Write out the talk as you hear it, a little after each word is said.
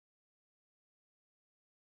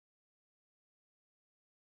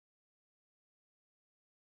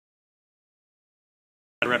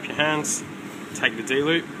wrap your hands, take the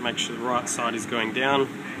D-loop, make sure the right side is going down,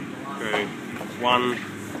 go 1,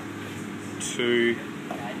 2,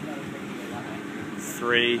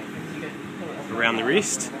 3, around the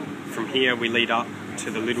wrist. From here we lead up to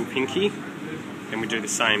the little pinky, and we do the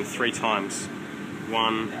same 3 times.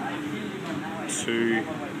 1, 2,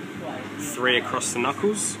 3 across the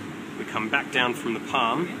knuckles. We come back down from the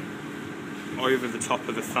palm, over the top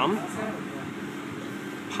of the thumb,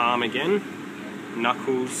 palm again,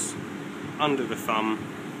 knuckles, under the thumb,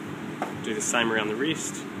 do the same around the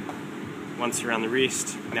wrist. Once around the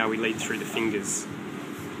wrist, now we lead through the fingers.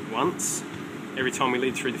 Once. Every time we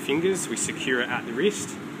lead through the fingers, we secure it at the wrist.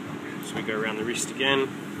 So we go around the wrist again.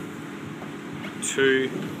 2.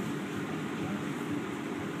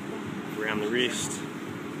 Around the wrist.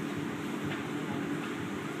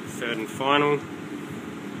 3rd and final.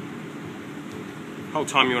 The whole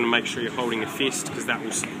time you want to make sure you're holding a fist, because that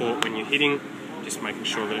will support when you're hitting. Just making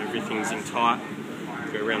sure that everything's in tight.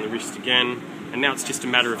 Go around the wrist again. And now it's just a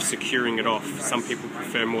matter of securing it off. Some people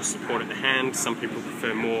prefer more support at the hand, some people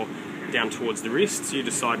prefer more down towards the wrist, so you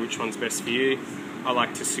decide which one's best for you. I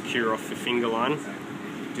like to secure off the finger line,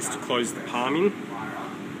 just to close the palm in.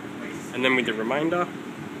 And then with the remainder,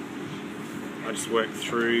 I just work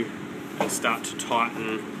through and start to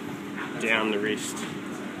tighten down the wrist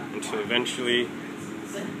until eventually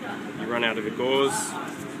you run out of the gauze,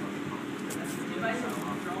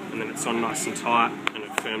 and then it's on nice and tight and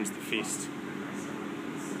it firms the fist.